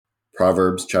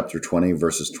Proverbs chapter 20,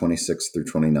 verses 26 through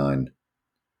 29.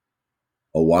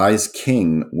 A wise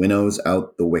king winnows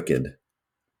out the wicked.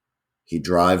 He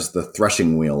drives the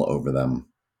threshing wheel over them.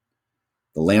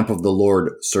 The lamp of the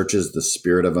Lord searches the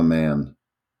spirit of a man.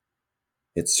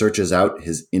 It searches out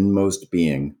his inmost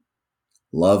being.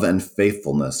 Love and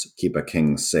faithfulness keep a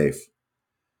king safe.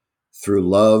 Through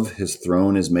love, his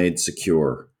throne is made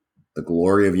secure. The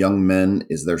glory of young men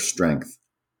is their strength.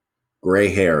 Gray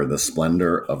hair, the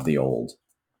splendor of the old.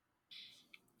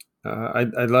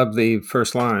 I love the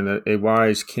first line, a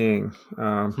wise king.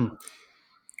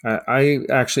 I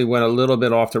actually went a little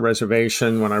bit off the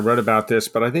reservation when I read about this,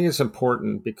 but I think it's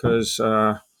important because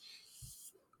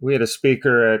we had a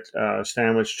speaker at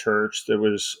Stanwich Church that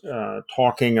was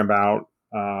talking about,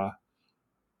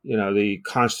 the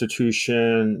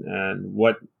Constitution and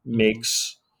what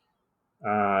makes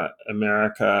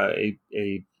America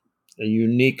a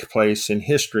unique place in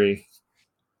history.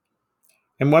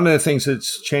 And one of the things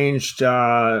that's changed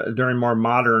during more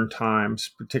modern times,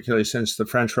 particularly since the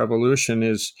French Revolution,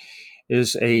 is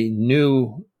a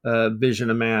new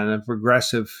vision of man, a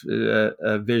progressive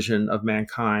vision of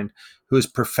mankind who is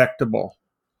perfectible.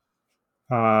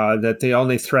 That the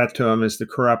only threat to him is the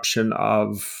corruption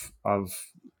of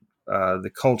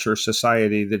the culture,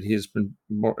 society that he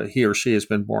or she has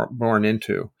been born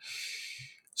into.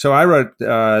 So I wrote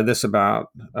this about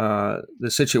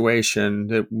the situation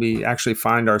that we actually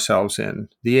find ourselves in.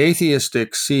 The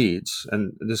atheistic seeds,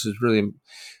 and this is really an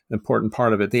important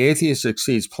part of it, the atheistic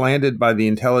seeds planted by the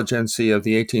intelligentsia of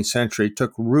the 18th century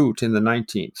took root in the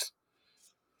 19th.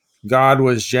 God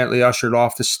was gently ushered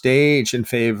off the stage in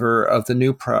favor of the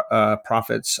new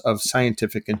prophets of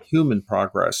scientific and human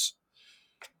progress.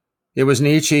 It was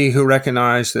Nietzsche who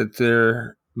recognized that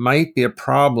there might be a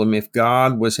problem if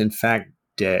God was in fact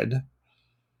dead.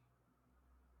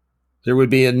 There would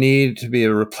be a need to be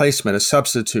a replacement, a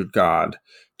substitute God,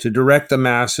 to direct the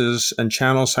masses and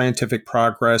channel scientific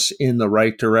progress in the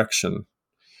right direction.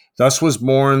 Thus was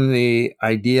born the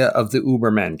idea of the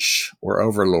Übermensch, or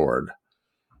overlord,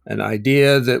 an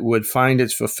idea that would find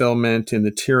its fulfillment in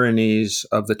the tyrannies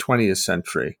of the 20th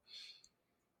century.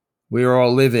 We are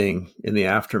all living in the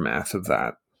aftermath of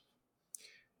that.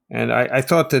 And I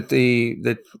thought that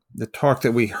the talk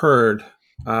that we heard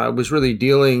was really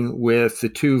dealing with the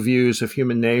two views of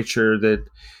human nature that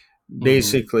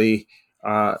basically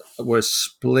was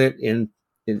split in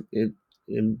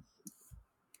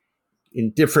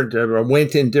different,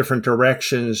 went in different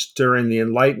directions during the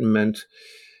Enlightenment,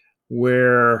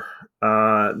 where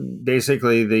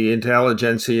basically the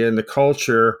intelligentsia and the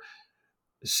culture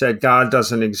said God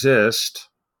doesn't exist.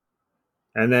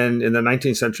 And then in the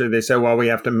 19th century, they said, well, we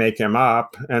have to make him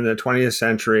up. And in the 20th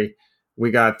century,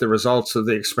 we got the results of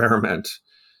the experiment,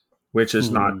 which is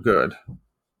not good.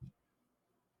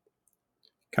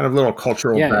 Kind of a little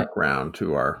cultural background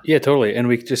to our... Yeah, totally. And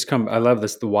we just I love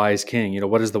this, the wise king.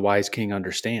 What does the wise king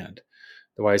understand?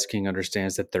 The wise king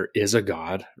understands that there is a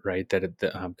God, right?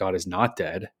 That God is not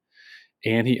dead.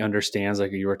 And he understands,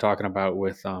 like you were talking about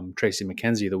with Tracy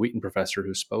McKenzie, the Wheaton professor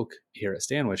who spoke here at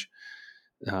Stanwich,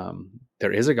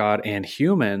 there is a God and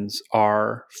humans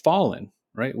are fallen,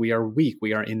 right? We are weak.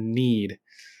 We are in need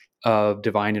of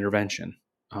divine intervention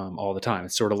all the time.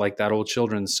 It's sort of like that old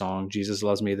children's song, Jesus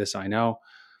loves me, this I know.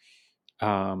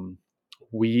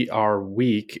 We are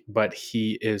weak, but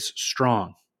he is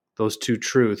strong. Those two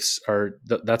truths are,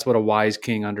 that's what a wise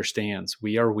king understands.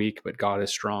 We are weak, but God is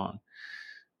strong.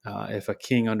 If a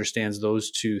king understands those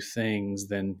two things,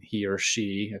 then he or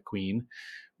she, a queen,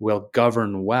 will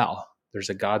govern well.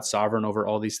 There's a God sovereign over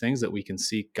all these things that we can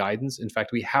seek guidance. In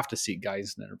fact, we have to seek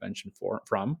guidance and intervention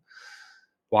from.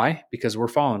 Why? Because we're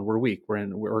fallen, we're weak,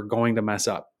 we're going to mess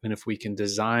up. And if we can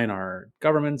design our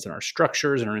governments and our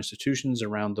structures and our institutions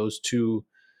around those two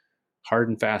hard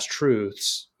and fast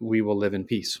truths, we will live in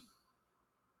peace.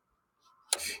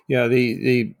 Yeah,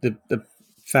 the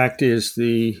fact is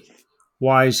the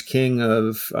wise king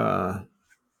of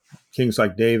kings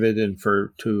like David and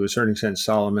to a certain extent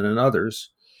Solomon and others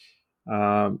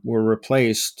were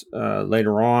replaced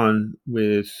later on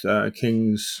with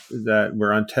kings that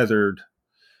were untethered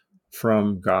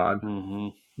from God.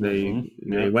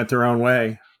 They went their own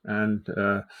way, and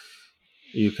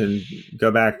you can go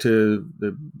back to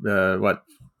the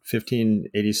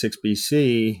 1586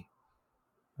 BC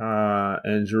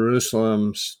and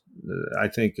Jerusalem's. I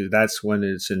think that's when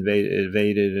it's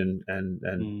invaded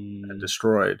and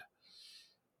destroyed.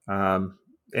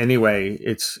 Anyway,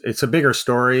 it's a bigger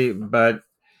story, but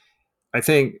I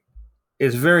think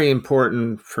it's very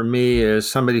important for me as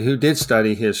somebody who did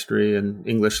study history and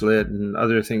English lit and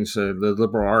other things, the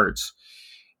liberal arts.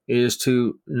 is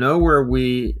to know where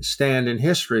we stand in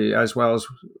history as well as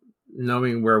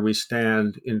knowing where we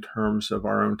stand in terms of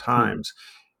our own times.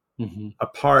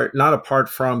 Not apart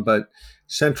from, but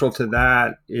central to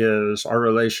that is our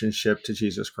relationship to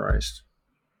Jesus Christ.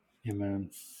 Amen.